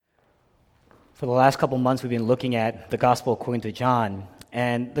For the last couple months, we've been looking at the Gospel according to John.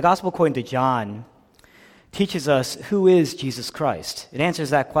 And the Gospel according to John teaches us who is Jesus Christ. It answers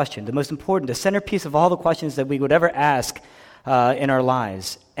that question, the most important, the centerpiece of all the questions that we would ever ask in our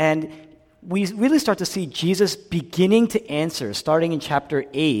lives. And we really start to see Jesus beginning to answer, starting in chapter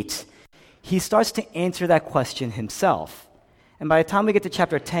 8. He starts to answer that question himself. And by the time we get to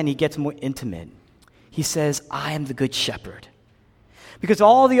chapter 10, he gets more intimate. He says, I am the good shepherd. Because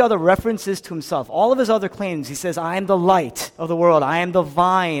all the other references to himself, all of his other claims, he says, I am the light of the world. I am the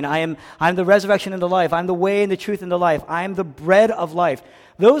vine. I am the resurrection and the life. I am the way and the truth and the life. I am the bread of life.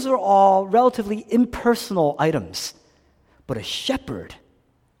 Those are all relatively impersonal items. But a shepherd,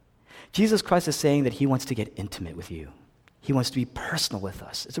 Jesus Christ is saying that he wants to get intimate with you. He wants to be personal with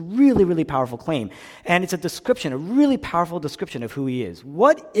us. It's a really, really powerful claim. And it's a description, a really powerful description of who he is.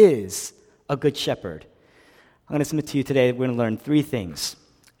 What is a good shepherd? I'm going to submit to you today, we're going to learn three things,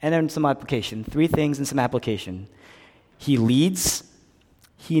 and then some application. Three things and some application. He leads,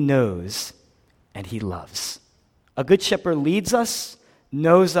 he knows, and he loves. A good shepherd leads us,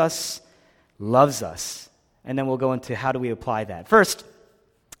 knows us, loves us. And then we'll go into how do we apply that. First,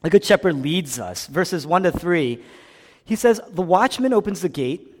 a good shepherd leads us. Verses 1 to 3, he says, the watchman opens the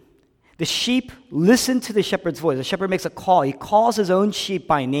gate. The sheep listen to the shepherd's voice. The shepherd makes a call. He calls his own sheep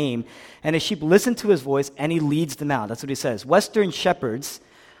by name, and the sheep listen to his voice, and he leads them out. That's what he says. Western shepherds,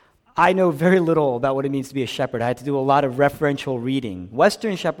 I know very little about what it means to be a shepherd. I had to do a lot of referential reading.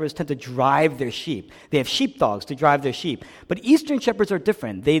 Western shepherds tend to drive their sheep. They have sheepdogs to drive their sheep. But Eastern shepherds are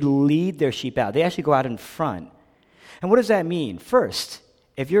different. They lead their sheep out. They actually go out in front. And what does that mean? First,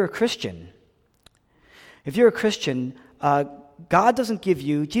 if you're a Christian, Jesus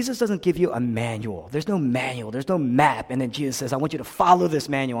doesn't give you a manual. There's no manual. There's no map. And then Jesus says, I want you to follow this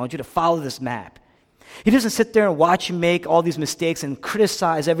manual. I want you to follow this map. He doesn't sit there and watch you make all these mistakes and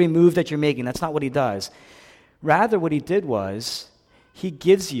criticize every move that you're making. That's not what he does. Rather, what he did was,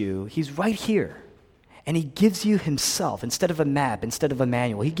 he's right here. And he gives you himself instead of a map, instead of a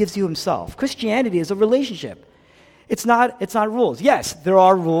manual. He gives you himself. Christianity is a relationship. It's not rules. Yes, there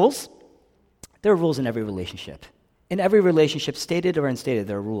are rules. There are rules in every relationship. In every relationship, stated or unstated,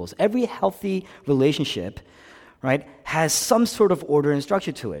 there are rules. Every healthy relationship, right, has some sort of order and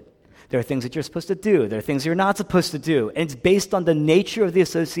structure to it. There are things that you're supposed to do. There are things you're not supposed to do. And it's based on the nature of the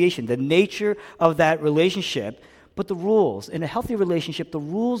association, the nature of that relationship. But the rules, in a healthy relationship, the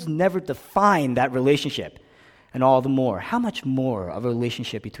rules never define that relationship. And all the more, how much more of a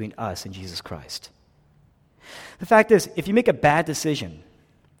relationship between us and Jesus Christ? The fact is, if you make a bad decision,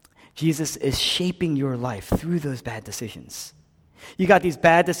 Jesus is shaping your life through those bad decisions. You got these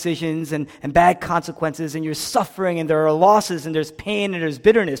bad decisions and bad consequences, and you're suffering, and there are losses, and there's pain, and there's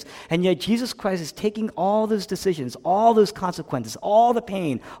bitterness. And yet Jesus Christ is taking all those decisions, all those consequences, all the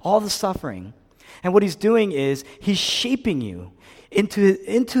pain, all the suffering. And what he's doing is he's shaping you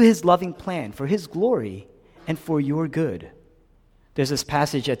into his loving plan for his glory and for your good. There's this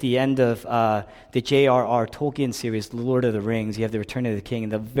passage at the end of the J.R.R. Tolkien series, The Lord of the Rings. You have the Return of the King. In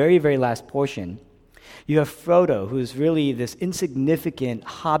the very, very last portion, you have Frodo, who's really this insignificant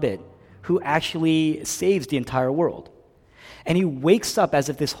hobbit who actually saves the entire world. And he wakes up as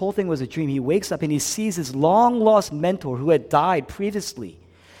if this whole thing was a dream. He wakes up and he sees his long-lost mentor who had died previously.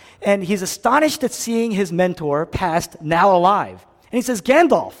 And he's astonished at seeing his mentor, past, now alive. And he says,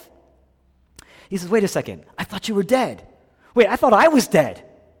 Gandalf. He says, wait a second, I thought you were dead. Wait, I thought I was dead.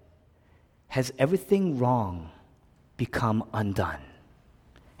 Has everything wrong become undone?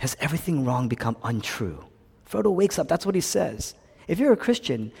 Has everything wrong become untrue? Frodo wakes up, that's what he says. If you're a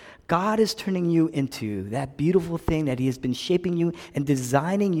Christian, God is turning you into that beautiful thing that he has been shaping you and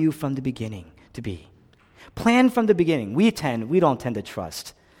designing you from the beginning to be. Planned from the beginning. We don't tend to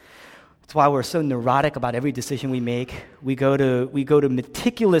trust. That's why we're so neurotic about every decision we make. We go to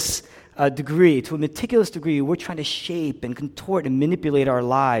meticulous degree, we're trying to shape and contort and manipulate our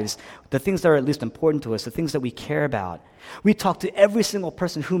lives, the things that are at least important to us, the things that we care about. We talk to every single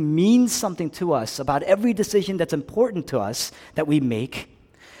person who means something to us about every decision that's important to us that we make.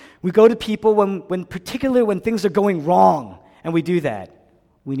 We go to people particularly when things are going wrong, and we do that.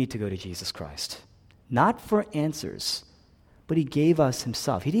 We need to go to Jesus Christ. Not for answers, but he gave us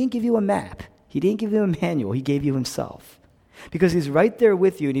himself. He didn't give you a map. He didn't give you a manual. He gave you himself. Because he's right there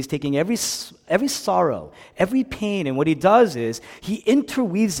with you, and he's taking every sorrow, every pain, and what he does is he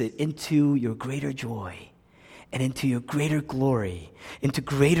interweaves it into your greater joy and into your greater glory, into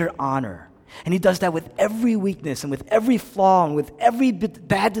greater honor. And he does that with every weakness and with every flaw and with every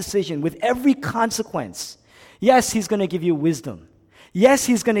bad decision, with every consequence. Yes, he's going to give you wisdom. Yes,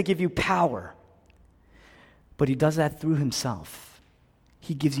 he's going to give you power. But he does that through himself.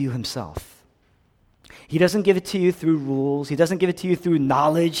 He gives you himself. He doesn't give it to you through rules. He doesn't give it to you through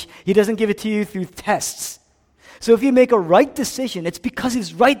knowledge. He doesn't give it to you through tests. So if you make a right decision, it's because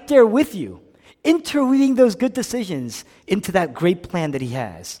he's right there with you, interweaving those good decisions into that great plan that he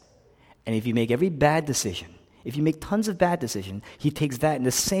has. And if you make every bad decision, if you make tons of bad decisions, he takes that in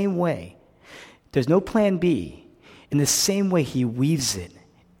the same way. There's no plan B. In the same way, he weaves it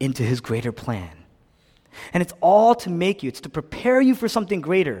into his greater plan. And it's all to make you, it's to prepare you for something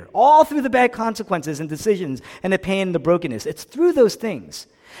greater, all through the bad consequences and decisions and the pain and the brokenness. It's through those things.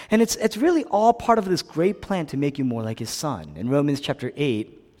 And it's really all part of this great plan to make you more like his son. In Romans chapter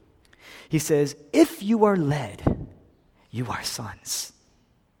 8, he says, if you are led, you are sons.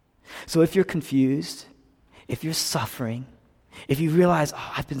 So if you're confused, if you're suffering, if you realize,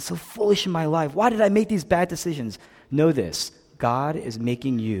 I've been so foolish in my life, why did I make these bad decisions? Know this, God is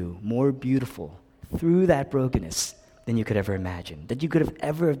making you more beautiful through that brokenness than you could ever imagine, that you could have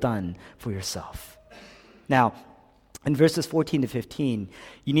ever done for yourself. Now, in verses 14 to 15,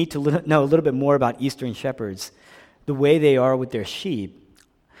 you need to know a little bit more about Eastern shepherds, the way they are with their sheep.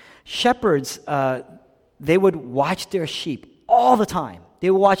 Shepherds, they would watch their sheep all the time. They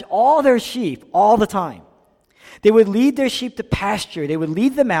would watch all their sheep all the time. They would lead their sheep to pasture. They would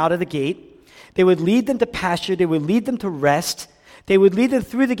lead them out of the gate. They would lead them to pasture. They would lead them to rest. They would lead them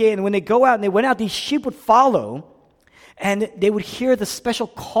through the gate, and when they go out and they went out, these sheep would follow, and they would hear the special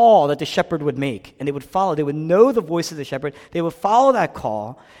call that the shepherd would make, and they would follow. They would know the voice of the shepherd. They would follow that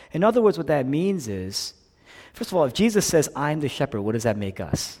call. In other words, what that means is, first of all, if Jesus says, I'm the shepherd, what does that make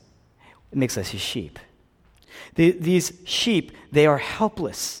us? It makes us his sheep. These sheep, they are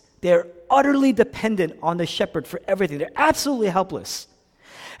helpless. They're utterly dependent on the shepherd for everything. They're absolutely helpless.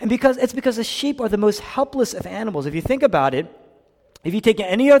 And because the sheep are the most helpless of animals. If you think about it, if you take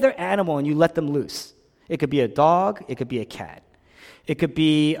any other animal and you let them loose, it could be a dog, it could be a cat, it could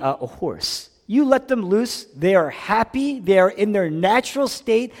be a horse. You let them loose, they are happy, they are in their natural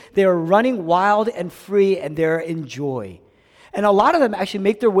state, they are running wild and free, and they're in joy. And a lot of them actually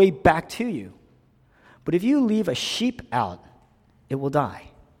make their way back to you. But if you leave a sheep out, it will die.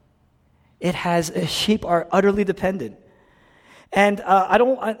 Sheep are utterly dependent. And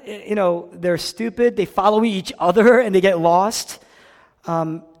they're stupid, they follow each other and they get lost.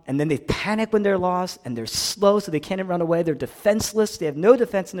 And then they panic when they're lost, and they're slow, so they can't even run away. They're defenseless. They have no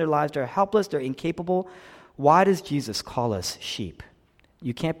defense in their lives. They're helpless. They're incapable. Why does Jesus call us sheep?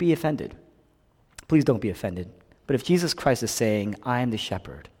 You can't be offended. Please don't be offended. But if Jesus Christ is saying, I am the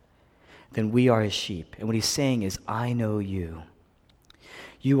shepherd, then we are his sheep. And what he's saying is, I know you.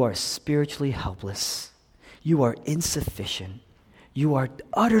 You are spiritually helpless. You are insufficient. You are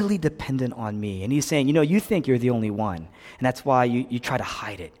utterly dependent on me. And he's saying, you think you're the only one. And that's why you try to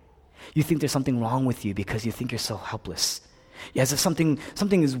hide it. You think there's something wrong with you because you think you're so helpless. As if something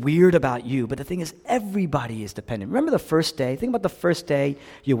is weird about you. But the thing is, everybody is dependent. Remember the first day? Think about the first day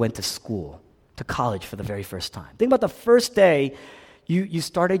you went to school, to college for the very first time. Think about the first day you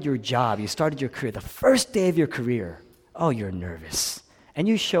started your job, you started your career. The first day of your career, you're nervous. And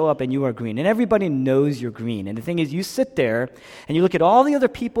you show up and you are green. And everybody knows you're green. And the thing is, you sit there and you look at all the other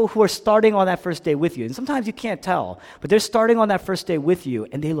people who are starting on that first day with you. And sometimes you can't tell, but they're starting on that first day with you,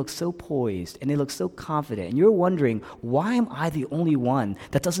 and they look so poised and they look so confident. And you're wondering, why am I the only one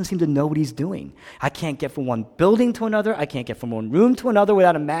that doesn't seem to know what he's doing? I can't get from one building to another. I can't get from one room to another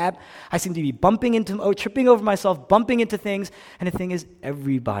without a map. I seem to be tripping over myself, bumping into things. And the thing is,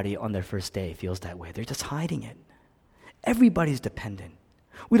 everybody on their first day feels that way. They're just hiding it. Everybody's dependent.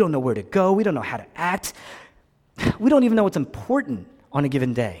 We don't know where to go. We don't know how to act. We don't even know what's important on a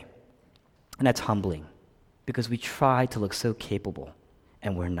given day. And that's humbling because we try to look so capable,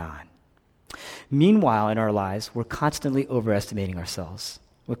 and we're not. Meanwhile, in our lives, we're constantly overestimating ourselves.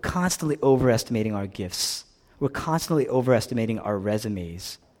 We're constantly overestimating our gifts. We're constantly overestimating our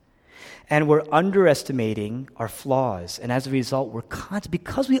resumes. And we're underestimating our flaws. And as a result,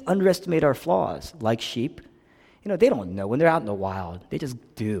 because we underestimate our flaws, like sheep, they don't know. When they're out in the wild, they just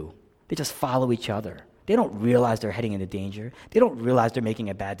do. They just follow each other. They don't realize they're heading into danger. They don't realize they're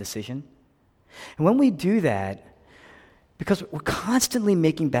making a bad decision. And when we do that, because we're constantly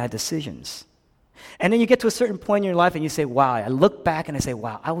making bad decisions, and then you get to a certain point in your life and you say, wow, I look back and I say,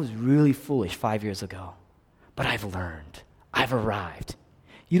 wow, I was really foolish 5 years ago. But I've learned. I've arrived.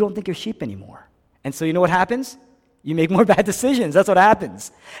 You don't think you're sheep anymore. And so you know what happens? You make more bad decisions. That's what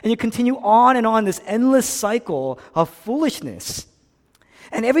happens. And you continue on this endless cycle of foolishness.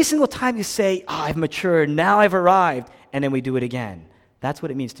 And every single time you say, I've matured, now I've arrived, and then we do it again. That's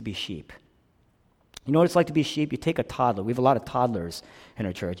what it means to be sheep. You know what it's like to be sheep? You take a toddler. We have a lot of toddlers in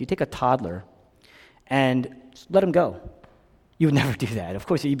our church. You take a toddler and let him go. You would never do that. Of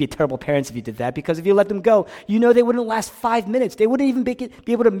course, you'd be terrible parents if you did that, because if you let them go, you know they wouldn't last 5 minutes. They wouldn't even be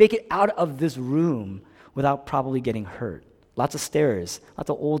able to make it out of this room without probably getting hurt. Lots of stairs, lots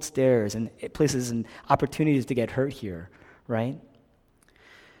of old stairs and places and opportunities to get hurt here, right?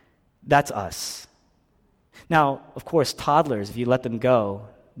 That's us. Now, of course, toddlers, if you let them go,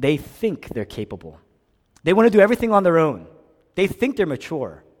 they think they're capable. They want to do everything on their own. They think they're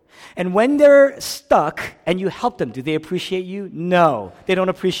mature. And when they're stuck and you help them, do they appreciate you? No, they don't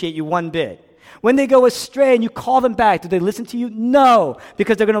appreciate you one bit. When they go astray and you call them back, do they listen to you? No,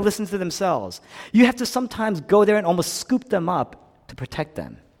 because they're going to listen to themselves. You have to sometimes go there and almost scoop them up to protect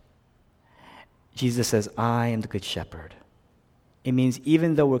them. Jesus says, I am the good shepherd. It means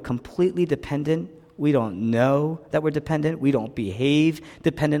even though we're completely dependent, we don't know that we're dependent, we don't behave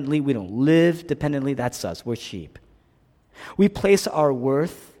dependently, we don't live dependently, that's us, we're sheep. We place our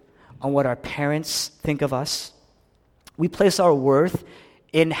worth on what our parents think of us. We place our worth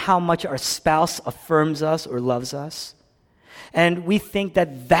in how much our spouse affirms us or loves us. And we think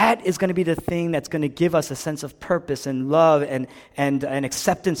that that is going to be the thing that's going to give us a sense of purpose and love and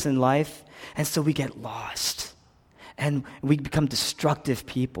acceptance in life. And so we get lost. And we become destructive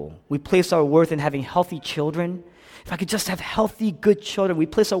people. We place our worth in having healthy children. If I could just have healthy, good children. We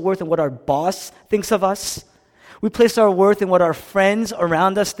place our worth in what our boss thinks of us. We place our worth in what our friends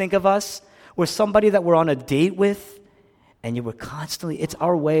around us think of us. Or somebody that we're on a date with. And we're constantly, it's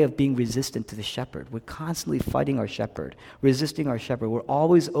our way of being resistant to the shepherd. We're constantly fighting our shepherd, resisting our shepherd. We're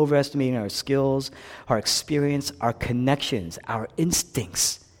always overestimating our skills, our experience, our connections, our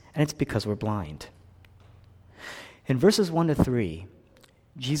instincts. And it's because we're blind. In verses 1 to 3,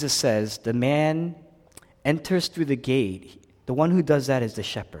 Jesus says, the man enters through the gate. The one who does that is the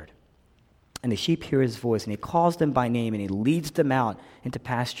shepherd. And the sheep hear his voice, and he calls them by name, and he leads them out into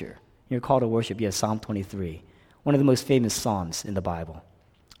pasture. You're called to worship, yes, Psalm 23. One of the most famous psalms in the Bible.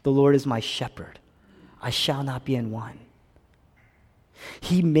 The Lord is my shepherd. I shall not be in want.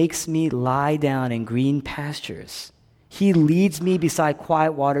 He makes me lie down in green pastures. He leads me beside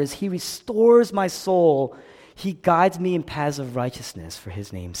quiet waters. He restores my soul. He guides me in paths of righteousness for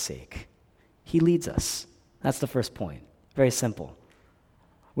his name's sake. He leads us. That's the first point. Very simple.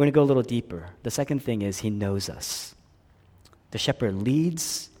 We're going to go a little deeper. The second thing is he knows us. The shepherd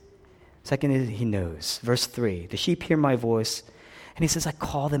leads. Second is he knows. Verse 3, the sheep hear my voice, and he says, I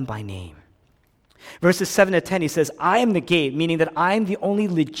call them by name. Verses 7 to 10, he says, I am the gate, meaning that I am the only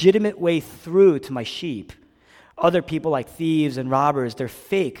legitimate way through to my sheep. Other people like thieves and robbers, they're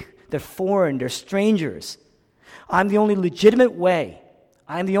fake, they're foreign, they're strangers. I'm the only legitimate way.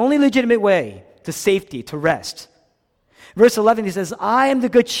 I'm the only legitimate way to safety, to rest. Verse 11, he says, I am the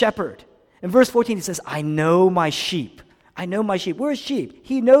good shepherd. In verse 14, he says, I know my sheep. I know my sheep. We're his sheep.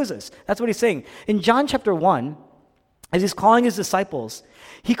 He knows us. That's what he's saying. In John chapter 1, as he's calling his disciples,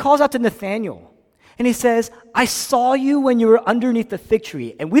 he calls out to Nathanael. And he says, I saw you when you were underneath the fig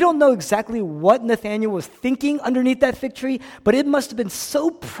tree. And we don't know exactly what Nathanael was thinking underneath that fig tree, but it must have been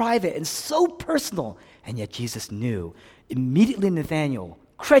so private and so personal. And yet Jesus knew. Immediately Nathanael,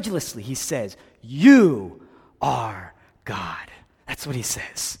 credulously, he says, you are God. That's what he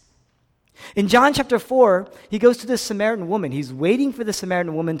says. In John chapter 4, he goes to this Samaritan woman. He's waiting for the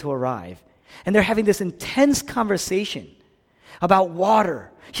Samaritan woman to arrive. And they're having this intense conversation about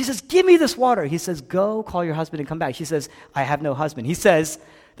water. She says, give me this water. He says, go call your husband and come back. She says, I have no husband. He says,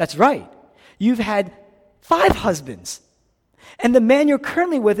 that's right. You've had 5 husbands. And the man you're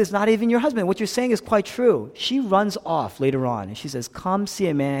currently with is not even your husband. What you're saying is quite true. She runs off later on. And she says, come see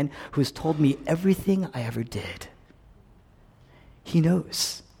a man who's told me everything I ever did. He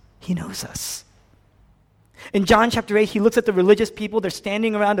knows. He knows us. In John chapter 8, he looks at the religious people. They're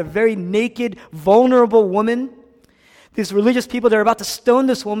standing around a very naked, vulnerable woman. These religious people, they're about to stone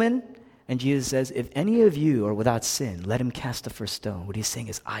this woman. And Jesus says, if any of you are without sin, let him cast the first stone. What he's saying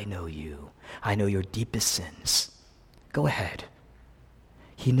is, I know you. I know your deepest sins. Go ahead.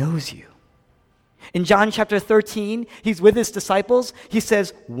 He knows you. In John chapter 13, he's with his disciples. He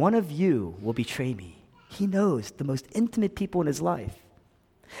says, one of you will betray me. He knows the most intimate people in his life.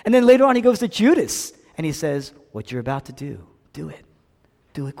 And then later on, he goes to Judas, and he says, what you're about to do, do it.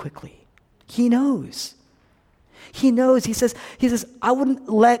 Do it quickly. He knows. He knows. He says, I wouldn't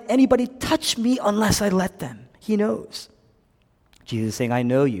let anybody touch me unless I let them. He knows. Jesus is saying, I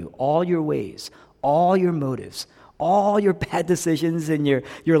know you, all your ways, all your motives, all your bad decisions and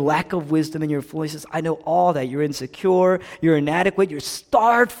your lack of wisdom and your foolishness. I know all that. You're insecure, you're inadequate, you're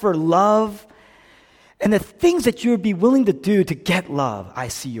starved for love. And the things that you would be willing to do to get love, I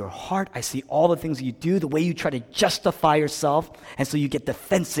see your heart, I see all the things you do, the way you try to justify yourself, and so you get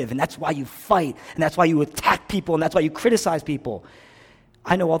defensive, and that's why you fight, and that's why you attack people, and that's why you criticize people.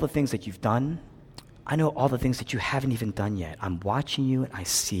 I know all the things that you've done. I know all the things that you haven't even done yet. I'm watching you, and I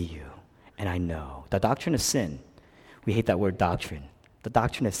see you, and I know. The doctrine of sin, we hate that word doctrine. The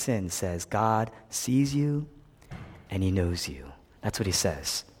doctrine of sin says God sees you, and he knows you. That's what he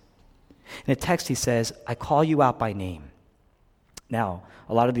says. In the text, he says, I call you out by name. Now,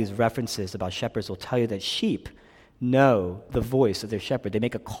 a lot of these references about shepherds will tell you that sheep know the voice of their shepherd. They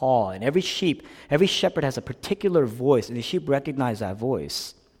make a call, and every shepherd has a particular voice, and the sheep recognize that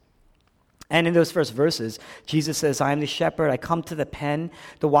voice. And in those first verses, Jesus says, I am the shepherd. I come to the pen.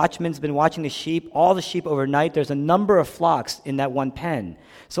 The watchman's been watching the sheep, all the sheep overnight. There's a number of flocks in that one pen.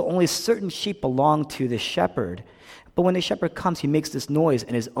 So only certain sheep belong to the shepherd. But when the shepherd comes, he makes this noise,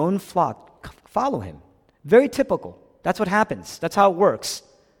 and his own flock follow him. Very typical. That's what happens. That's how it works.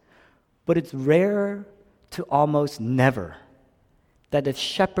 But it's rare to almost never that a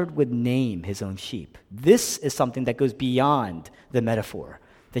shepherd would name his own sheep. This is something that goes beyond the metaphor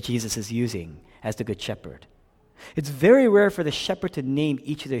that Jesus is using as the good shepherd. It's very rare for the shepherd to name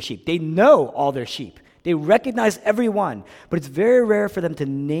each of their sheep. They know all their sheep. They recognize everyone, but it's very rare for them to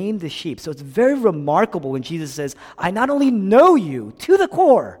name the sheep. So it's very remarkable when Jesus says, I not only know you to the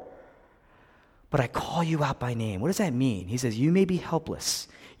core, but I call you out by name. What does that mean? He says, you may be helpless.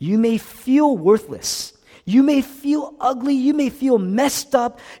 You may feel worthless. You may feel ugly. You may feel messed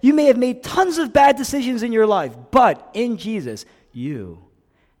up. You may have made tons of bad decisions in your life, but in Jesus, you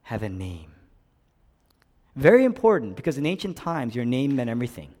have a name. Very important, because in ancient times, your name meant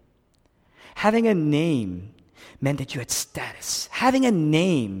everything. Having a name meant that you had status. Having a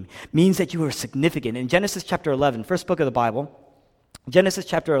name means that you were significant. In Genesis chapter 11, first book of the Bible, Genesis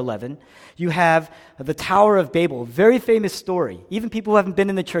chapter 11, you have the Tower of Babel, very famous story. Even people who haven't been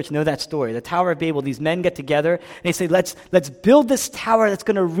in the church know that story. The Tower of Babel, these men get together and they say, let's build this tower that's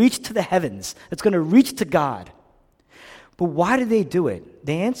going to reach to the heavens, that's going to reach to God. But why do they do it?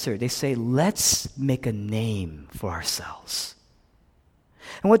 They answer, they say, let's make a name for ourselves.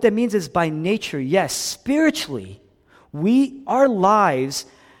 And what that means is by nature, yes, spiritually, our lives,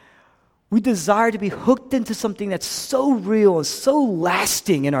 we desire to be hooked into something that's so real and so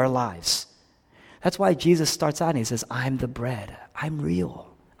lasting in our lives. That's why Jesus starts out and he says, I'm the bread. I'm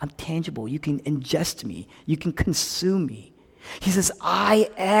real. I'm tangible. You can ingest me. You can consume me. He says, I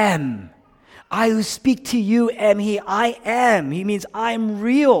am. I who speak to you am he. I am. He means I'm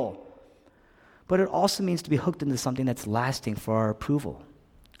real. But it also means to be hooked into something that's lasting for our approval,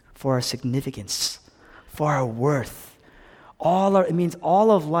 for our significance, for our worth. It means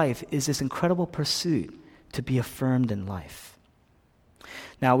all of life is this incredible pursuit to be affirmed in life.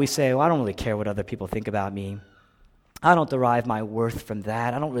 Now we say, well, I don't really care what other people think about me. I don't derive my worth from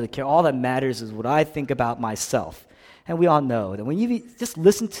that. I don't really care. All that matters is what I think about myself. And we all know that when you just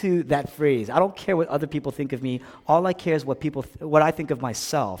listen to that phrase, I don't care what other people think of me. All I care is what I think of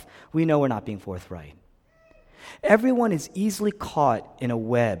myself. We know we're not being forthright. Everyone is easily caught in a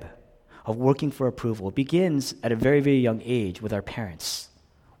web of working for approval. It begins at a very, very young age with our parents.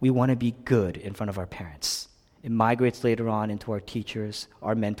 We want to be good in front of our parents. It migrates later on into our teachers,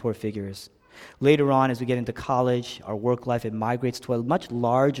 our mentor figures. Later on, as we get into college, our work life, it migrates to a much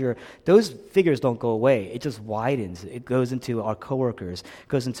larger, those figures don't go away. It just widens. It goes into our coworkers, it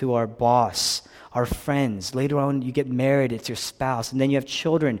goes into our boss, our friends. Later on, you get married, it's your spouse, and then you have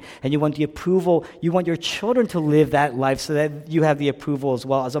children, and you want the approval. You want your children to live that life so that you have the approval as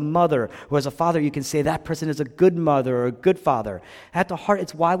well. As a mother or as a father, you can say that person is a good mother or a good father. At the heart,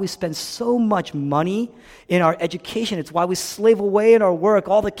 it's why we spend so much money in our education. It's why we slave away in our work,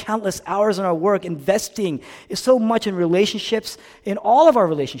 all the countless hours in our work, investing so much in relationships, in all of our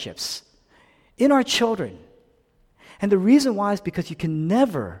relationships, in our children. And the reason why is because you can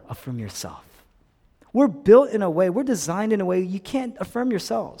never affirm yourself. We're built in a way, we're designed in a way you can't affirm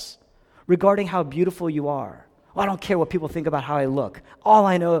yourselves regarding how beautiful you are. Well, I don't care what people think about how I look. All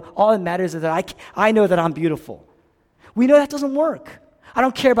that matters is that I know that I'm beautiful. We know that doesn't work. I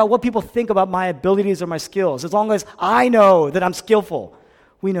don't care about what people think about my abilities or my skills, as long as I know that I'm skillful.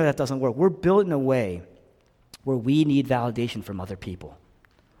 We know that doesn't work. We're built in a way where we need validation from other people.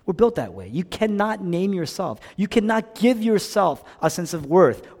 We're built that way. You cannot name yourself. You cannot give yourself a sense of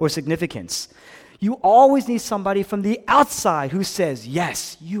worth or significance. You always need somebody from the outside who says,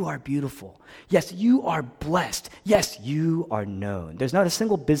 yes, you are beautiful. Yes, you are blessed. Yes, you are known. There's not a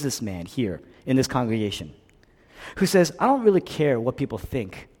single businessman here in this congregation who says, I don't really care what people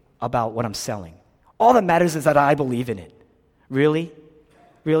think about what I'm selling. All that matters is that I believe in it. Really?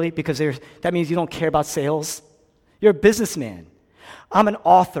 Really? Because that means you don't care about sales? You're a businessman. I'm an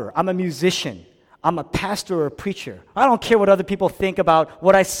author. I'm a musician. I'm a pastor or a preacher. I don't care what other people think about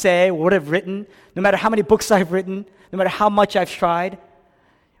what I say, what I've written, no matter how many books I've written, no matter how much I've tried.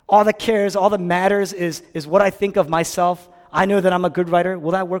 All that cares, all that matters is what I think of myself. I know that I'm a good writer.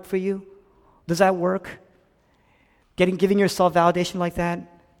 Will that work for you? Does that work? Giving yourself validation like that?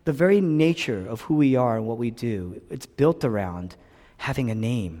 The very nature of who we are and what we do, it's built around having a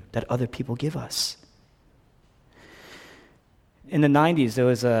name that other people give us. In the 90s, there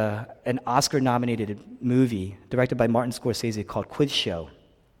was an Oscar-nominated movie directed by Martin Scorsese called Quiz Show.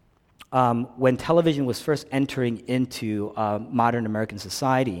 When television was first entering into modern American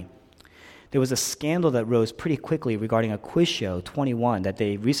society, there was a scandal that rose pretty quickly regarding a quiz show, 21, that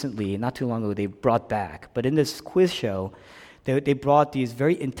they recently, not too long ago, they brought back. But in this quiz show, they brought these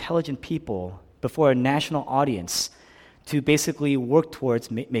very intelligent people before a national audience to basically work towards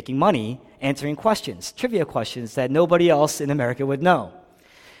making money answering questions, trivia questions that nobody else in America would know.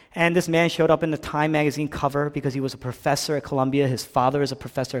 And this man showed up in the Time magazine cover because he was a professor at Columbia. His father is a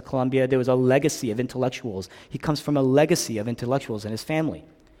professor at Columbia. There was a legacy of intellectuals. He comes from a legacy of intellectuals in his family.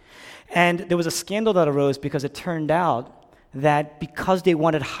 And there was a scandal that arose because it turned out that because they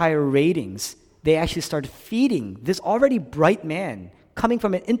wanted higher ratings, they actually started feeding this already bright man coming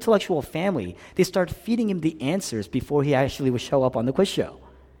from an intellectual family. They started feeding him the answers before he actually would show up on the quiz show.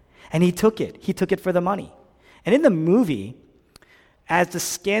 And he took it. He took it for the money. And in the movie, as the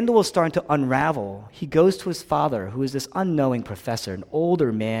scandal was starting to unravel, he goes to his father, who is this unknowing professor, an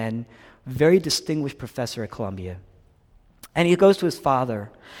older man, very distinguished professor at Columbia. And he goes to his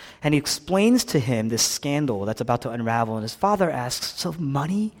father, and he explains to him this scandal that's about to unravel. And his father asks, so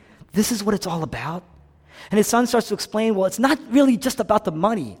money? This is what it's all about? And his son starts to explain, well, it's not really just about the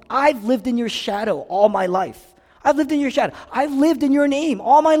money. I've lived in your shadow all my life. I've lived in your shadow. I've lived in your name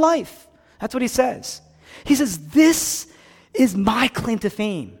all my life. That's what he says. He says, this is my claim to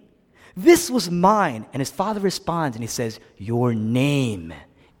fame. This was mine. And his father responds and he says, your name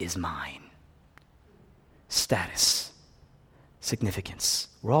is mine. Status, significance.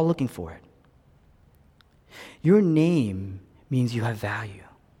 We're all looking for it. Your name means you have value.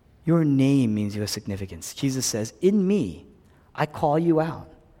 Your name means you have significance. Jesus says, in me, I call you out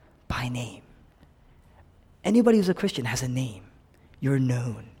by name. Anybody who's a Christian has a name. You're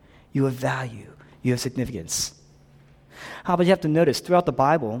known. You have value. You have significance. But you have to notice, throughout the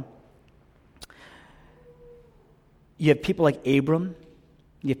Bible, you have people like Abram.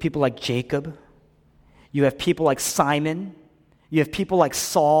 You have people like Jacob. You have people like Simon. You have people like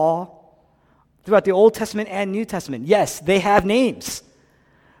Saul. Throughout the Old Testament and New Testament, yes, they have names.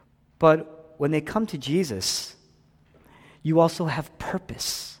 But when they come to Jesus, you also have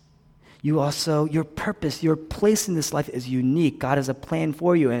purpose. Your purpose, your place in this life is unique. God has a plan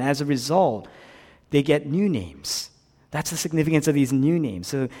for you. And as a result, they get new names. That's the significance of these new names.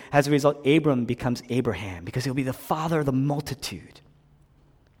 So as a result, Abram becomes Abraham because he'll be the father of the multitude.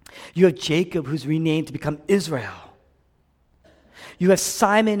 You have Jacob, who's renamed to become Israel. You have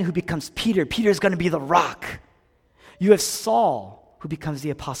Simon, who becomes Peter. Peter is going to be the rock. You have Saul, who becomes the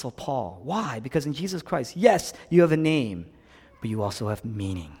Apostle Paul. Why? Because in Jesus Christ, yes, you have a name, but you also have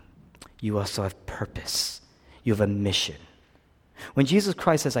meaning. You also have purpose. You have a mission. When Jesus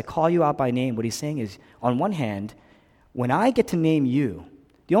Christ says, I call you out by name, what he's saying is, on one hand, when I get to name you,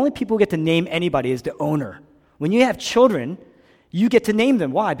 the only people who get to name anybody is the owner. When you have children, you get to name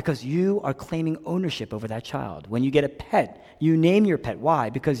them. Why? Because you are claiming ownership over that child. When you get a pet, you name your pet.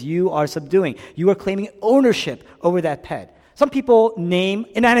 Why? Because you are subduing. You are claiming ownership over that pet. Some people name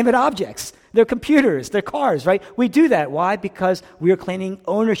inanimate objects. Their computers, their cars, right? We do that. Why? Because we are claiming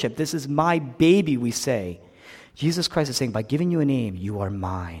ownership. This is my baby, we say. Jesus Christ is saying, by giving you a name, you are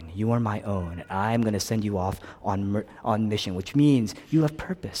mine. You are my own. And I'm going to send you off on mission, which means you have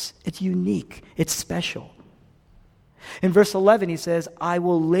purpose. It's unique. It's special. In verse 11, he says, I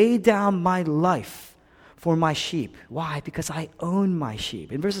will lay down my life for my sheep. Why? Because I own my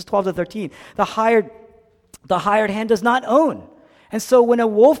sheep. In verses 12 to 13, the hired hand does not own. And so when a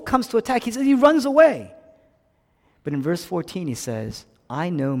wolf comes to attack, he runs away. But in verse 14, he says, I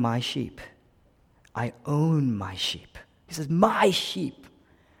know my sheep. I own my sheep. He says, my sheep.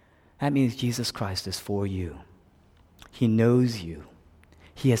 That means Jesus Christ is for you. He knows you.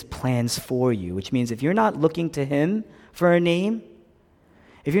 He has plans for you, which means if you're not looking to him for a name,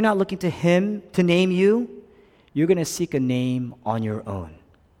 if you're not looking to him to name you, you're going to seek a name on your own.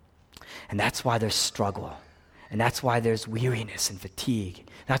 And that's why there's struggle. And that's why there's weariness and fatigue.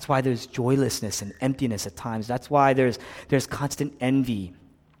 That's why there's joylessness and emptiness at times. That's why there's constant envy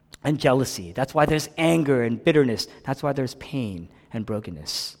and jealousy. That's why there's anger and bitterness. That's why there's pain. and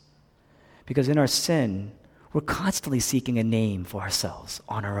brokenness. Because in our sin, we're constantly seeking a name for ourselves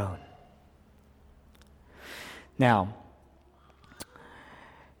on our own. Now,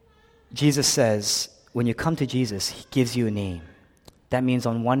 Jesus says, when you come to Jesus, he gives you a name. That means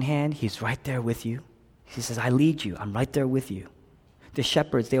on one hand, he's right there with you. He says, I lead you. I'm right there with you. The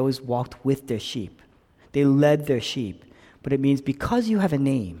shepherds, they always walked with their sheep. They led their sheep. But it means because you have a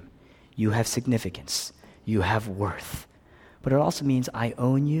name, you have significance. You have worth. But it also means I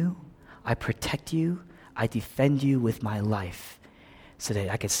own you. I protect you. I defend you with my life so that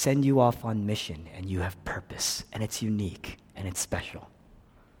I can send you off on mission and you have purpose and it's unique and it's special.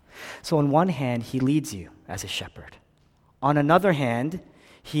 So on one hand, he leads you as a shepherd. On another hand,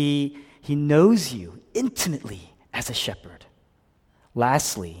 he knows you intimately as a shepherd.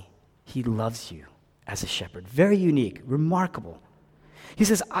 Lastly, he loves you as a shepherd. Very unique, remarkable. He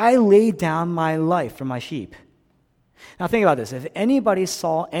says, I lay down my life for my sheep. Now think about this. If anybody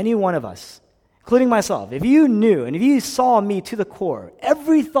saw any one of us, including myself, if you knew and if you saw me to the core,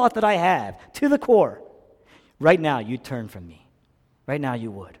 every thought that I have to the core, right now you'd turn from me. Right now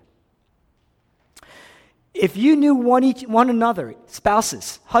you would. If you knew one another,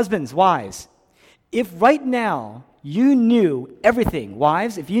 spouses, husbands, wives, if right now you knew everything,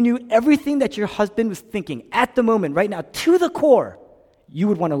 wives, if you knew everything that your husband was thinking at the moment, right now, to the core, you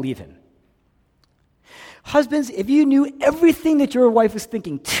would want to leave him. Husbands, if you knew everything that your wife was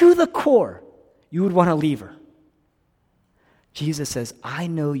thinking to the core, you would want to leave her. Jesus says, I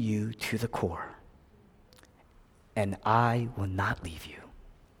know you to the core, and I will not leave you.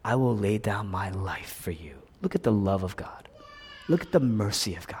 I will lay down my life for you. Look at the love of God. Look at the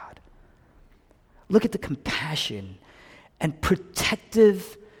mercy of God. Look at the compassion and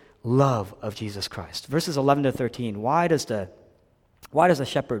protective love of Jesus Christ. Verses 11 to 13, why does the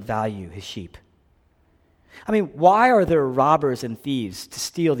shepherd value his sheep? I mean, why are there robbers and thieves to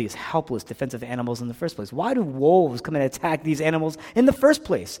steal these helpless defensive animals in the first place? Why do wolves come and attack these animals in the first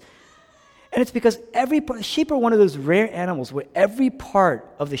place? And it's because sheep are one of those rare animals where every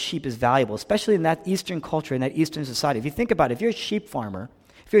part of the sheep is valuable, especially in that Eastern culture, in that Eastern society. If you think about it, if you're a sheep farmer,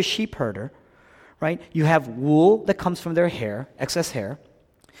 if you're a sheep herder, right, you have wool that comes from their hair, excess hair.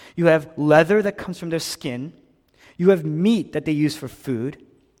 You have leather that comes from their skin. You have meat that they use for food.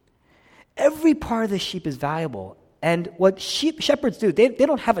 Every part of the sheep is valuable. And what shepherds do, they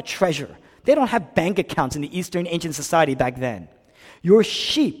don't have a treasure. They don't have bank accounts in the Eastern ancient society back then. Your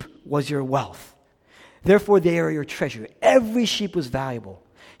sheep was your wealth. Therefore, they are your treasure. Every sheep was valuable.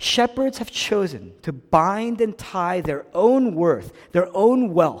 Shepherds have chosen to bind and tie their own worth, their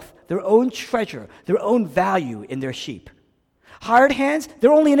own wealth, their own treasure, their own value in their sheep. Hired hands,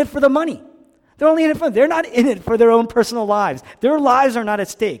 they're only in it for the money. They're not in it for their own personal lives. Their lives are not at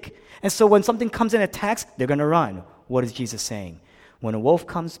stake. And so when something comes and attacks, they're going to run. What is Jesus saying? When a wolf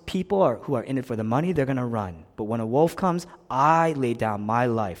comes, people who are in it for the money, they're going to run. But when a wolf comes, I lay down my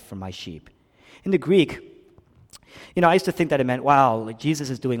life for my sheep. In the Greek, I used to think that it meant, wow, like Jesus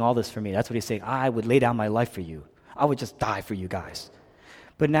is doing all this for me. That's what he's saying. I would lay down my life for you. I would just die for you guys.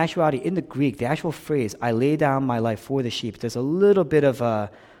 But in actuality, in the Greek, the actual phrase, I lay down my life for the sheep, there's a little bit of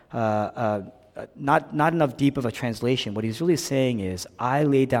not enough deep of a translation. What he's really saying is, I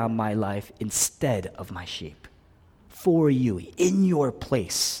lay down my life instead of my sheep. For you, in your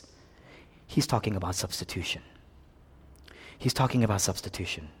place. He's talking about substitution. He's talking about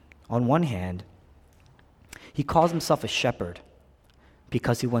substitution. On one hand, he calls himself a shepherd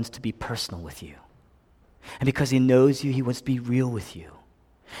because he wants to be personal with you. And because he knows you, he wants to be real with you.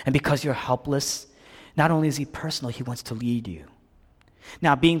 And because you're helpless, not only is he personal, he wants to lead you.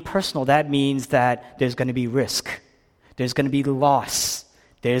 Now, being personal, that means that there's going to be risk. There's going to be loss.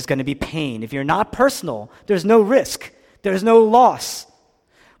 There's going to be pain. If you're not personal, there's no risk. There's no loss.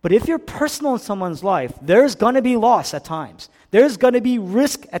 But if you're personal in someone's life, there's going to be loss at times. There's going to be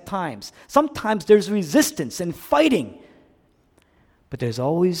risk at times. Sometimes there's resistance and fighting. But there's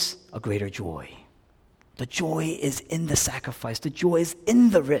always a greater joy. The joy is in the sacrifice. The joy is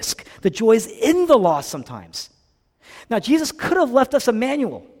in the risk. The joy is in the loss sometimes. Now, Jesus could have left us a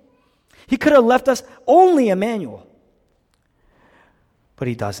manual. He could have left us only a manual. But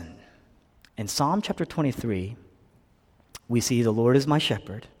he doesn't. In Psalm chapter 23, we see the Lord is my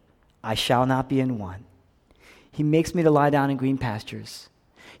shepherd. I shall not be in want. He makes me to lie down in green pastures.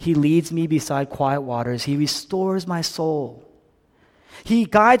 He leads me beside quiet waters. He restores my soul. He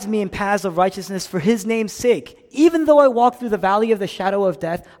guides me in paths of righteousness for his name's sake. Even though I walk through the valley of the shadow of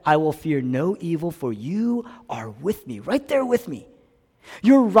death, I will fear no evil, for you are with me, right there with me.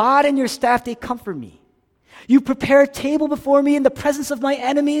 Your rod and your staff, they comfort me. You prepare a table before me in the presence of my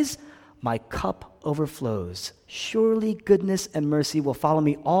enemies. my cup overflows. Surely goodness and mercy will follow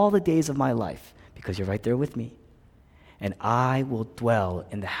me all the days of my life, because you're right there with me. And I will dwell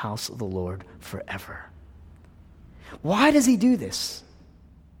in the house of the Lord forever. Why does he do this?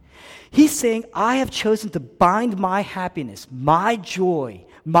 He's saying, I have chosen to bind my happiness, my joy,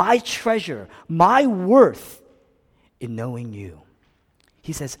 my treasure, my worth in knowing you.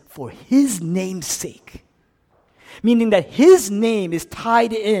 He says, for his name's sake. Meaning that his name is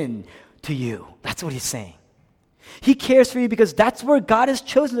tied in to you. That's what he's saying. He cares for you because that's where God has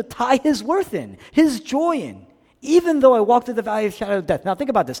chosen to tie his worth in, his joy in. Even though I walk through the valley of the shadow of death. Now think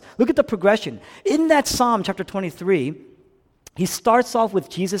about this. Look at the progression. In that Psalm, chapter 23, he starts off with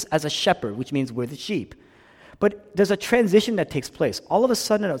Jesus as a shepherd, which means we're the sheep. But there's a transition that takes place. All of a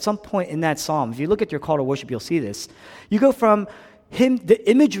sudden, at some point in that Psalm, if you look at your call to worship, you'll see this. You go from him, the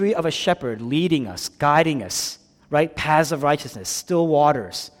imagery of a shepherd leading us, guiding us, right? Paths of righteousness, still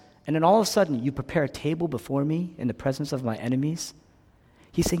waters. And then all of a sudden, you prepare a table before me in the presence of my enemies.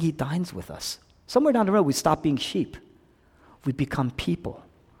 He's saying he dines with us. Somewhere down the road, we stop being sheep. We become people.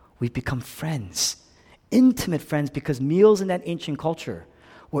 We become friends. Intimate friends, because meals in that ancient culture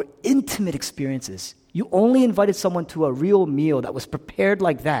were intimate experiences. You only invited someone to a real meal that was prepared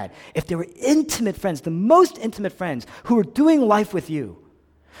like that if they were intimate friends, the most intimate friends who were doing life with you.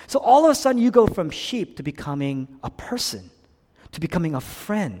 So all of a sudden, you go from sheep to becoming a person, to becoming a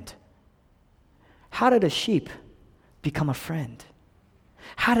friend. How did a sheep become a friend?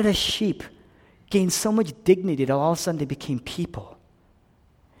 How did a sheep gain so much dignity that all of a sudden they became people?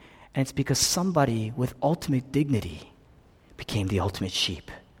 And it's because somebody with ultimate dignity became the ultimate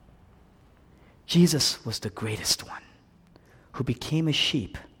sheep. Jesus was the greatest one who became a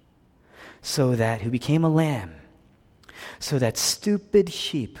sheep who became a lamb so that stupid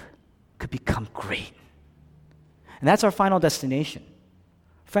sheep could become great. And that's our final destination.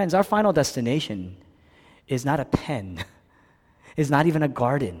 Friends, our final destination is not a pen. It's not even a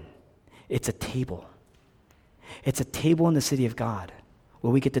garden. It's a table. It's a table in the city of God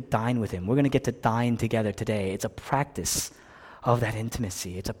where we get to dine with him. We're going to get to dine together today. It's a practice of that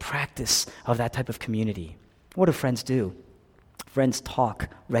intimacy. It's a practice of that type of community. What do friends do? Friends talk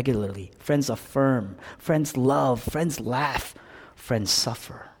regularly. Friends affirm. Friends love. Friends laugh. Friends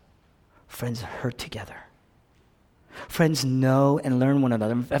suffer. Friends hurt together. Friends know and learn one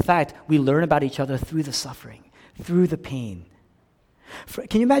another. In fact, we learn about each other through the suffering, through the pain.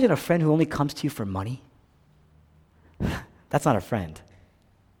 Can you imagine a friend who only comes to you for money? That's not a friend.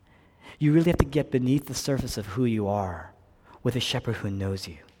 You really have to get beneath the surface of who you are with a shepherd who knows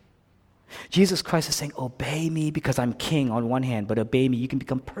you. Jesus Christ is saying, obey me because I'm king on one hand, but obey me, you can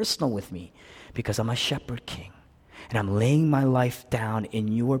become personal with me because I'm a shepherd king. And I'm laying my life down in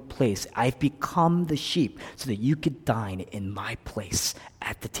your place. I've become the sheep so that you could dine in my place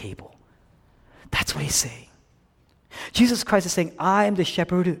at the table. That's what he's saying. Jesus Christ is saying, I am the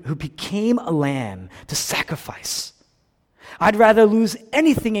shepherd who became a lamb to sacrifice. I'd rather lose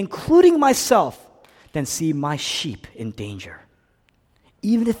anything, including myself, than see my sheep in danger,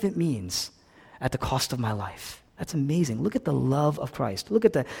 even if it means at the cost of my life. That's amazing. Look at the love of Christ. Look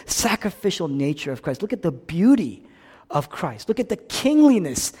at the sacrificial nature of Christ. Look at the beauty of Christ. Look at the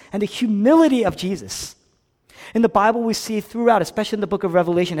kingliness and the humility of Jesus. In the Bible, we see throughout, especially in the book of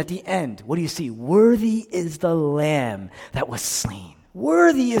Revelation, at the end, what do you see? Worthy is the Lamb that was slain.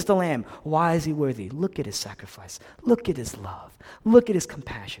 Worthy is the Lamb. Why is he worthy? Look at his sacrifice. Look at his love. Look at his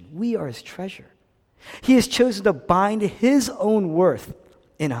compassion. We are his treasure. He has chosen to bind his own worth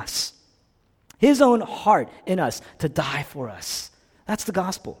in us, his own heart in us, to die for us. That's the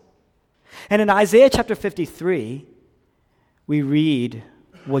gospel. And in Isaiah chapter 53, we read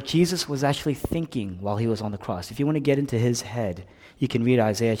what Jesus was actually thinking while he was on the cross. If you want to get into his head, you can read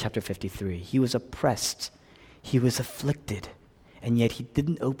Isaiah chapter 53. He was oppressed. He was afflicted. And yet he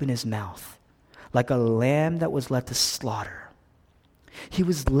didn't open his mouth, like a lamb that was led to slaughter. He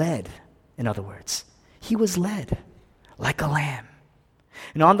was led, in other words. He was led like a lamb.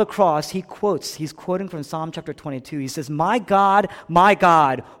 And on the cross, he's quoting from Psalm chapter 22. He says, my God,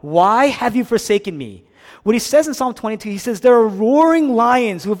 why have you forsaken me? What he says in Psalm 22, he says, there are roaring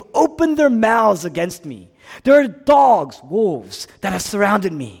lions who have opened their mouths against me. There are dogs, wolves, that have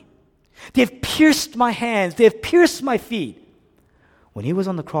surrounded me. They have pierced my hands. They have pierced my feet. When he was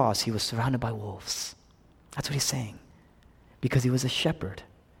on the cross, he was surrounded by wolves. That's what he's saying. Because he was a shepherd,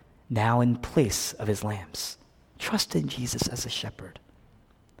 now in place of his lambs. Trust in Jesus as a shepherd.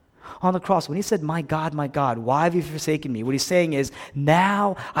 On the cross, when he said, my God, why have you forsaken me? What he's saying is,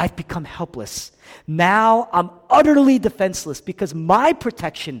 now I've become helpless. Now I'm utterly defenseless because my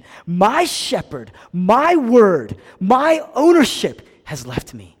protection, my shepherd, my word, my ownership has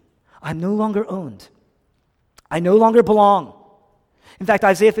left me. I'm no longer owned. I no longer belong. In fact,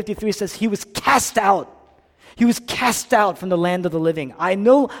 Isaiah 53 says he was cast out. He was cast out from the land of the living. I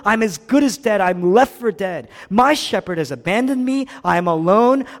know I'm as good as dead. I'm left for dead. My shepherd has abandoned me. I am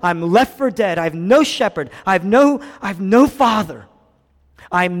alone. I'm left for dead. I have no shepherd. I have no father.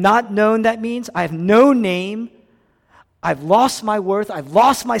 I'm not known, that means. I have no name. I've lost my worth. I've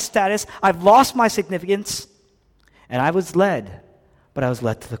lost my status. I've lost my significance. And I was led, but I was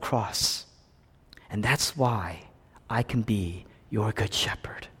led to the cross. And that's why I can be your good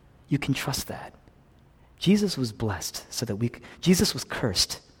shepherd. You can trust that. Jesus was blessed so that Jesus was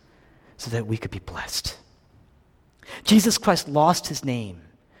cursed so that we could be blessed. Jesus Christ lost his name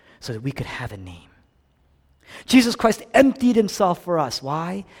so that we could have a name. Jesus Christ emptied himself for us.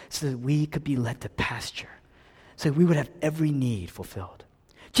 Why? So that we could be led to pasture. So that we would have every need fulfilled.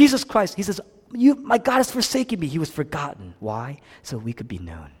 Jesus Christ, he says, my God has forsaken me. He was forgotten. Why? So we could be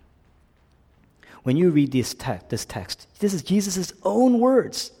known. When you read this text, this is Jesus' own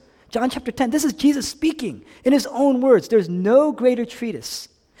words. John chapter 10, this is Jesus speaking in his own words. There's no greater treatise.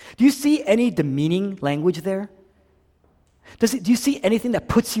 Do you see any demeaning language there? Do you see anything that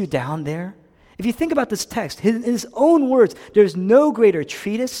puts you down there? If you think about this text, in his own words, there's no greater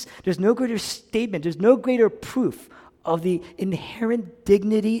treatise, there's no greater statement, there's no greater proof of the inherent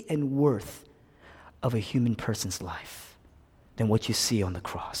dignity and worth of a human person's life than what you see on the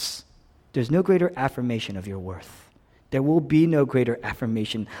cross. There's no greater affirmation of your worth. There will be no greater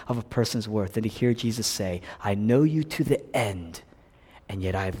affirmation of a person's worth than to hear Jesus say, I know you to the end, and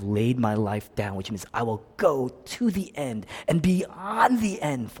yet I've laid my life down, which means I will go to the end and beyond the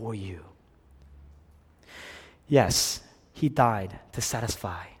end for you. Yes, he died to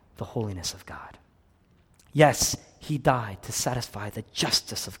satisfy the holiness of God. Yes, he died to satisfy the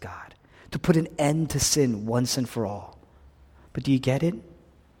justice of God, to put an end to sin once and for all. But do you get it?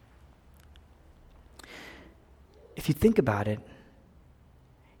 If you think about it,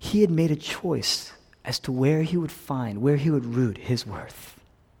 he had made a choice as to where he would root his worth.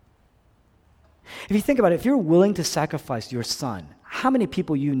 If you think about it, if you're willing to sacrifice your son, how many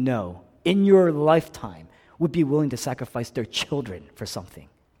people you know in your lifetime would be willing to sacrifice their children for something?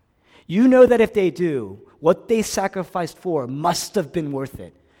 You know that if they do, what they sacrificed for must have been worth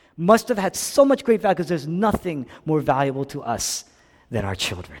it, must have had so much great value, because there's nothing more valuable to us than our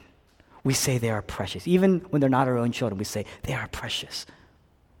children. We say they are precious. Even when they're not our own children, we say they are precious.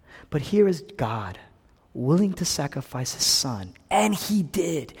 But here is God willing to sacrifice his son, and he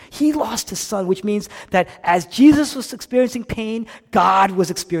did. He lost his son, which means that as Jesus was experiencing pain, God was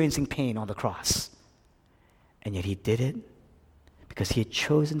experiencing pain on the cross. And yet he did it because he had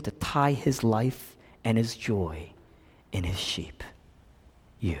chosen to tie his life and his joy in his sheep,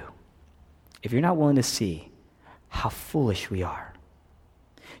 you. If you're not willing to see how foolish we are,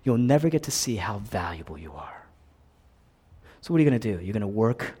 you'll never get to see how valuable you are. So what are you going to do? You're going to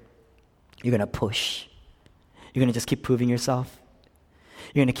work? You're going to push? You're going to just keep proving yourself?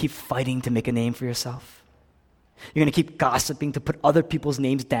 You're going to keep fighting to make a name for yourself? You're going to keep gossiping to put other people's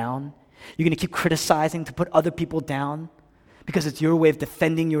names down? You're going to keep criticizing to put other people down because it's your way of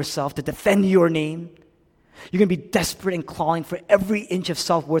defending yourself, to defend your name? You're going to be desperate and clawing for every inch of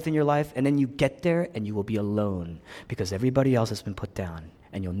self-worth in your life, and then you get there and you will be alone because everybody else has been put down,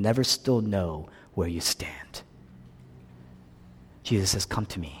 and you'll never still know where you stand. Jesus says, come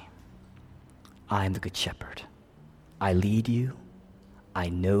to me. I am the good shepherd. I lead you. I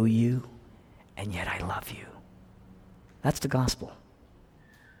know you. And yet I love you. That's the gospel.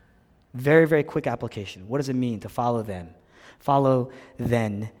 Very, very quick application. What does it mean to follow them? Follow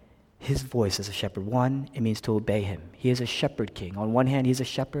then his voice as a shepherd. One, it means to obey him. He is a shepherd king. On one hand, he's a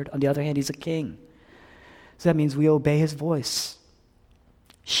shepherd. On the other hand, he's a king. So that means we obey his voice.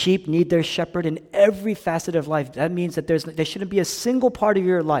 Sheep need their shepherd in every facet of life. That means that there shouldn't be a single part of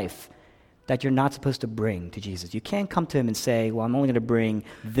your life that you're not supposed to bring to Jesus. You can't come to him and say, well, I'm only going to bring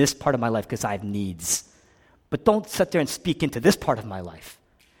this part of my life because I have needs. But don't sit there and speak into this part of my life.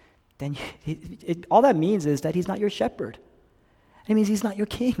 Then all that means is that he's not your shepherd. It means he's not your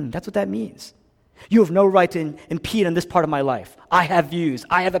king. That's what that means. You have no right to impede on this part of my life. I have views.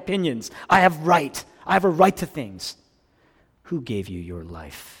 I have opinions. I have a right to things. Who gave you your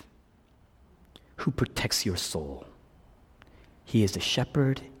life? Who protects your soul? He is the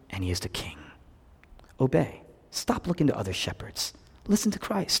shepherd and he is the king. Obey. Stop looking to other shepherds. Listen to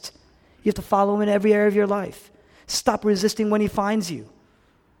Christ. You have to follow him in every area of your life. Stop resisting when he finds you.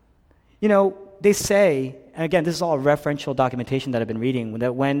 You know, they say, and again, this is all referential documentation that I've been reading,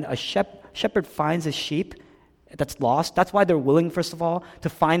 that when a shepherd finds a sheep that's lost, that's why they're willing, first of all, to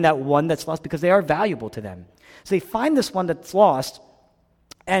find that one that's lost, because they are valuable to them. So they find this one that's lost,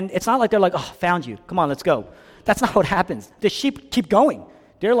 And it's not like they're like, oh, found you. Come on, let's go. That's not what happens. The sheep keep going.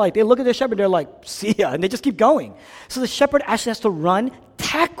 They're like, they look at the shepherd, they're like, see ya, and they just keep going. So the shepherd actually has to run,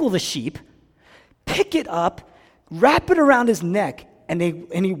 tackle the sheep, pick it up, wrap it around his neck, and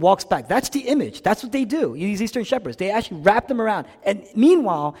he walks back. That's the image. That's what they do, these Eastern shepherds. They actually wrap them around. And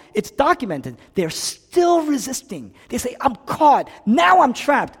meanwhile, it's documented. They're still resisting. They say, I'm caught. Now I'm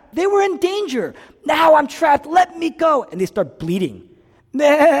trapped. They were in danger. Now I'm trapped. Let me go. And they start bleeding.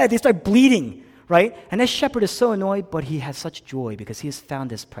 They start bleeding, right? And this shepherd is so annoyed, but he has such joy because he has found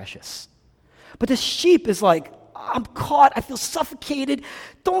this precious. But the sheep is like, I'm caught. I feel suffocated.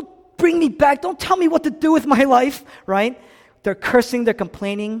 Don't bring me back. Don't tell me what to do with my life, right? They're cursing, they're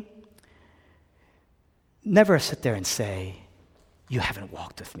complaining. Never sit there and say, you haven't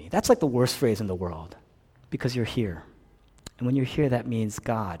walked with me. That's like the worst phrase in the world because you're here. And when you're here, that means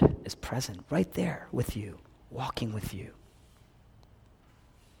God is present right there with you, walking with you.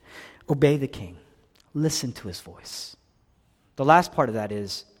 Obey the king. Listen to his voice. The last part of that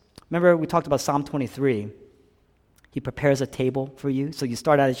is, remember we talked about Psalm 23. He prepares a table for you. So you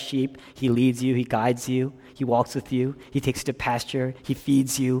start out as sheep. He leads you. He guides you. He walks with you. He takes you to pasture. He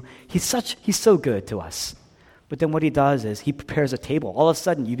feeds you. He's so good to us. But then what he does is he prepares a table. All of a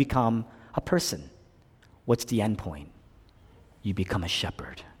sudden, you become a person. What's the end point? You become a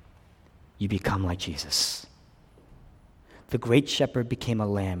shepherd. You become like Jesus. The great shepherd became a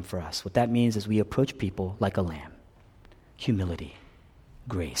lamb for us. What that means is we approach people like a lamb. Humility,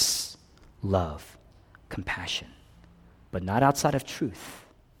 grace, love, compassion. But not outside of truth.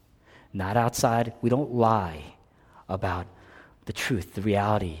 Not outside, we don't lie about the truth, the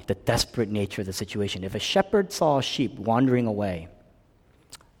reality, the desperate nature of the situation. If a shepherd saw a sheep wandering away,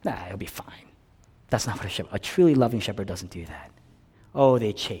 it'll be fine. That's not what a truly loving shepherd doesn't do that. Oh,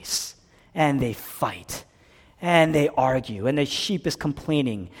 they chase, and they fight, and they argue, and the sheep is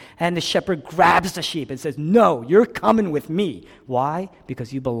complaining, and the shepherd grabs the sheep and says, no, you're coming with me. Why?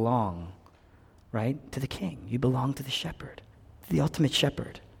 Because you belong, right, to the king. You belong to the shepherd, the ultimate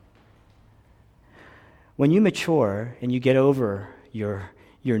shepherd. When you mature and you get over your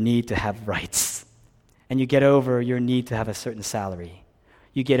need to have rights, and you get over your need to have a certain salary,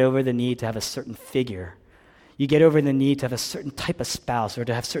 you get over the need to have a certain figure, you get over the need to have a certain type of spouse or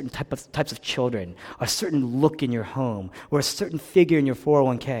to have certain types of children, a certain look in your home, or a certain figure in your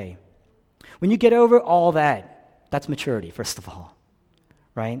 401k. When you get over all that, that's maturity, first of all,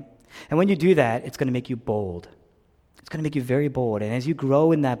 right? And when you do that, it's going to make you bold. It's going to make you very bold. And as you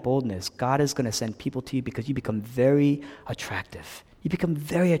grow in that boldness, God is going to send people to you because you become very attractive. You become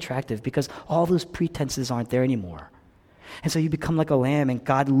very attractive because all those pretenses aren't there anymore. And so you become like a lamb, and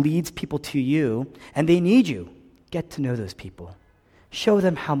God leads people to you, and they need you. Get to know those people. Show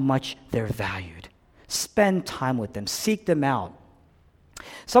them how much they're valued. Spend time with them. Seek them out.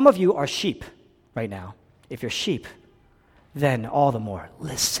 Some of you are sheep right now. If you're sheep, then all the more,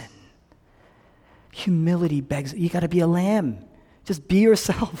 listen. Humility begs, you got to be a lamb. Just be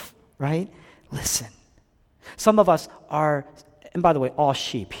yourself, right? Listen. Some of us are, and by the way, all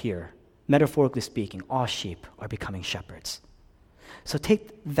sheep here, metaphorically speaking, all sheep are becoming shepherds. So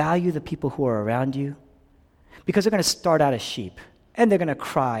value the people who are around you, because they're going to start out as sheep, and they're going to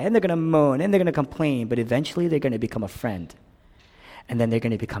cry, and they're going to moan, and they're going to complain, but eventually they're going to become a friend, and then they're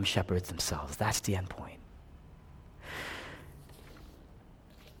going to become shepherds themselves. That's the end point.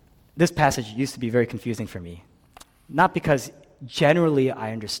 This passage used to be very confusing for me, not because generally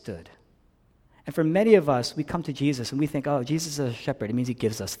I understood. And for many of us, we come to Jesus and we think, oh, Jesus is a shepherd. It means he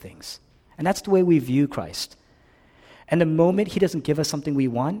gives us things. And that's the way we view Christ. And the moment he doesn't give us something we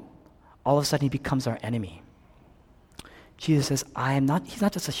want, all of a sudden he becomes our enemy. Jesus says, he's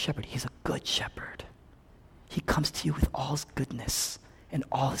not just a shepherd, he's a good shepherd. He comes to you with all his goodness and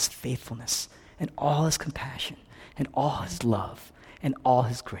all his faithfulness and all his compassion and all his love and all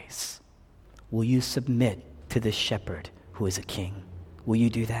his grace. Will you submit to this shepherd who is a king? Will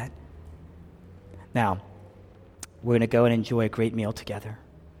you do that? Now, we're going to go and enjoy a great meal together.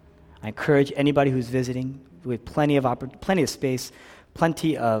 I encourage anybody who's visiting, we have plenty of space,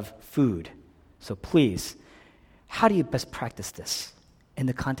 plenty of food. So please, how do you best practice this in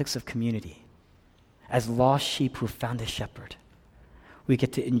the context of community? As lost sheep who found a shepherd, we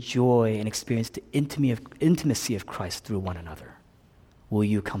get to enjoy and experience the intimacy of Christ through one another. Will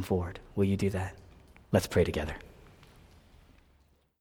you come forward? Will you do that? Let's pray together.